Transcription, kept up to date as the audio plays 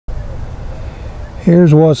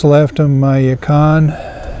Here's what's left of my Yacon.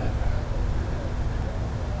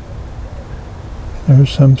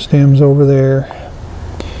 There's some stems over there.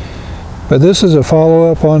 But this is a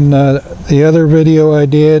follow-up on the other video I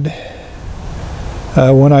did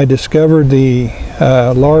when I discovered the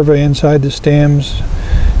larvae inside the stems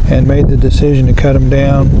and made the decision to cut them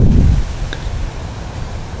down.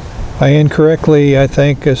 I incorrectly, I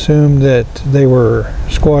think, assumed that they were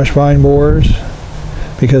squash vine borers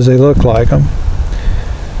because they look like them.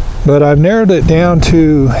 But I've narrowed it down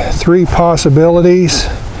to 3 possibilities,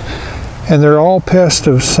 and they're all pests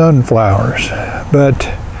of sunflowers. But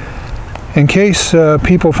in case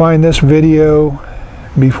people find this video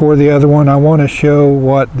before the other one, I want to show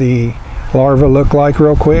what the larvae look like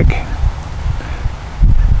real quick.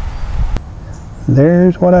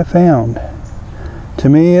 There's what I found. To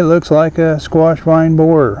me, it looks like a squash vine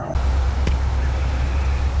borer.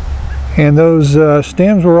 And those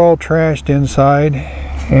stems were all trashed inside,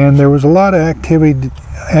 and there was a lot of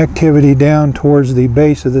activity down towards the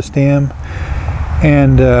base of the stem,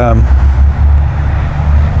 and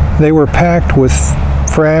they were packed with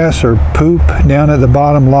frass or poop down at the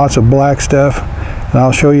bottom, lots of black stuff. And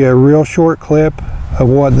I'll show you a real short clip of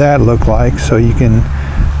what that looked like, so you can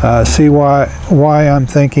see why I'm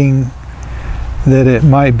thinking that it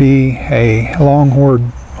might be a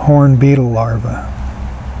longhorn beetle larva.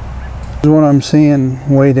 This is what I'm seeing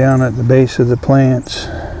way down at the base of the plants.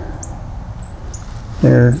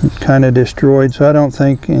 They're kind of destroyed, so I don't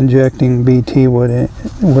think injecting BT would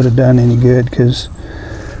have done any good, because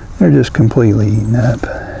they're just completely eaten up.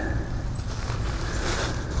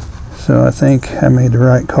 So I think I made the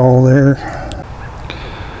right call there.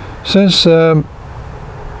 Since the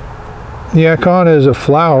Yacon is a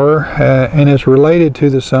flower and it's related to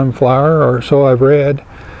the sunflower, or so I've read,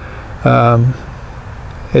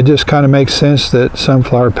 it just kind of makes sense that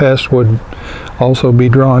sunflower pests would also be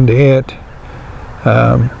drawn to it.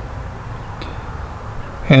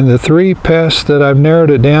 And the 3 pests that I've narrowed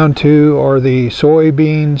it down to are the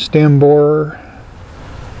soybean stem borer,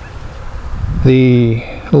 the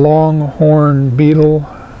longhorn beetle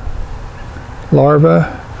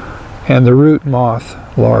larva, and the root moth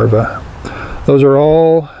larva. Those are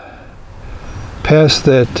all pests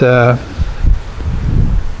that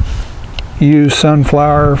use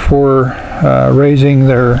sunflower for laying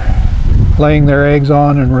their eggs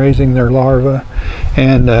on and raising their larvae.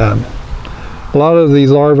 And a lot of the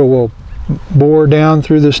larvae will bore down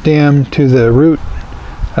through the stem to the root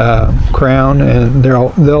crown, and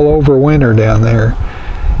they'll overwinter down there.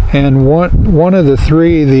 And one of the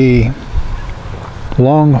 3, the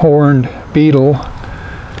longhorned beetle,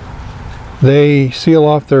 they seal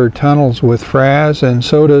off their tunnels with frass, and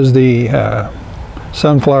so does the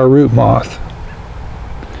sunflower root moth.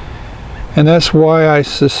 And that's why I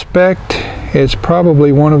suspect it's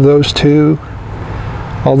probably one of those 2,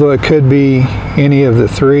 although it could be any of the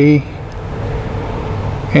 3.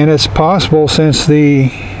 And it's possible, since the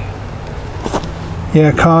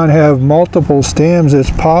Yacon have multiple stems,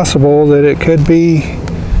 it's possible that it could be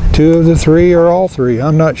 2 of the 3 or all 3.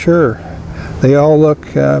 I'm not sure. They all look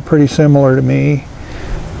pretty similar to me,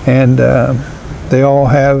 and they all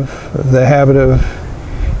have the habit of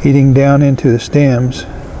eating down into the stems,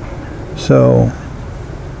 so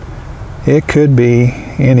it could be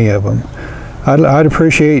any of them. I'd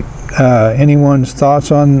appreciate anyone's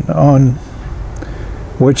thoughts on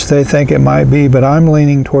which they think it might be, but I'm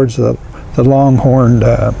leaning towards the longhorned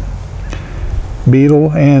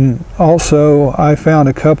beetle. And also, I found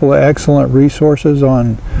a couple of excellent resources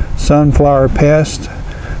on sunflower pests,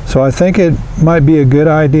 so I think it might be a good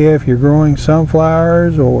idea if you're growing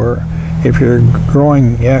sunflowers, or if you're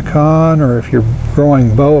growing Yacon, or if you're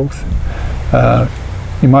growing both.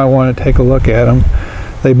 You might want to take a look at them.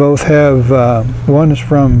 They both have, one is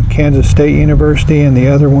from Kansas State University and the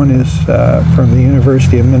other one is from the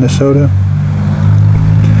University of Minnesota.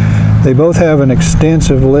 They both have an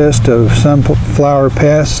extensive list of sunflower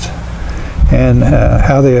pests and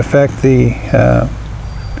how they affect the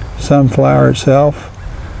sunflower itself.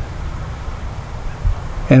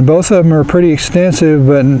 And both of them are pretty extensive,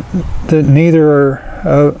 but neither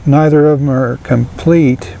of them are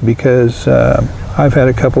complete, because I've had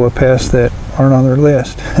a couple of pests that aren't on their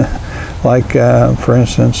list, like for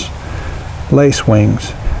instance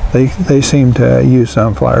lacewings. They seem to use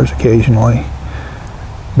sunflowers occasionally.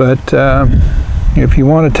 But if you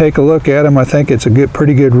want to take a look at them, I think it's a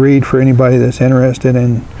pretty good read for anybody that's interested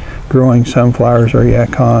in growing sunflowers or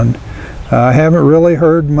Yacon. I haven't really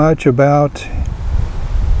heard much about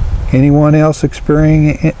anyone else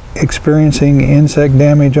experiencing insect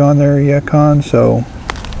damage on their Yacon, so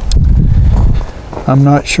I'm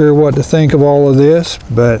not sure what to think of all of this,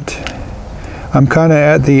 but I'm kind of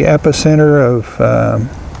at the epicenter of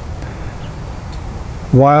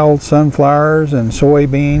wild sunflowers and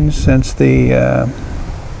soybeans, since the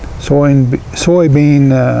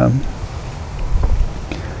soybean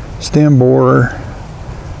stem borer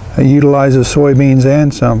utilizes soybeans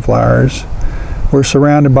and sunflowers. We're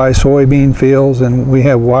surrounded by soybean fields, and we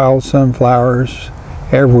have wild sunflowers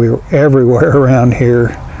everywhere around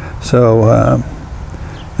here. So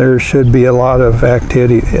there should be a lot of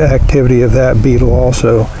activity of that beetle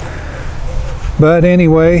also. But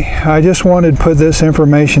anyway, I just wanted to put this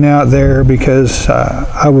information out there because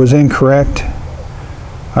I was incorrect,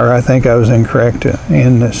 or I think I was incorrect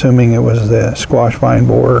in assuming it was the squash vine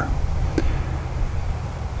borer.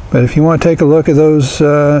 But if you want to take a look at those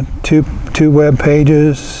two web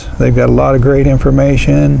pages, they've got a lot of great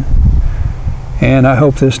information, and I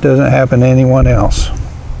hope this doesn't happen to anyone else.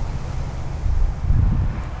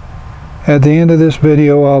 At the end of this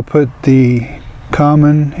video, I'll put the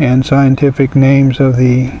common and scientific names of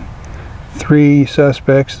the 3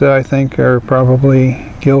 suspects that I think are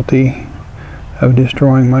probably guilty of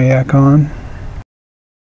destroying my Yacon.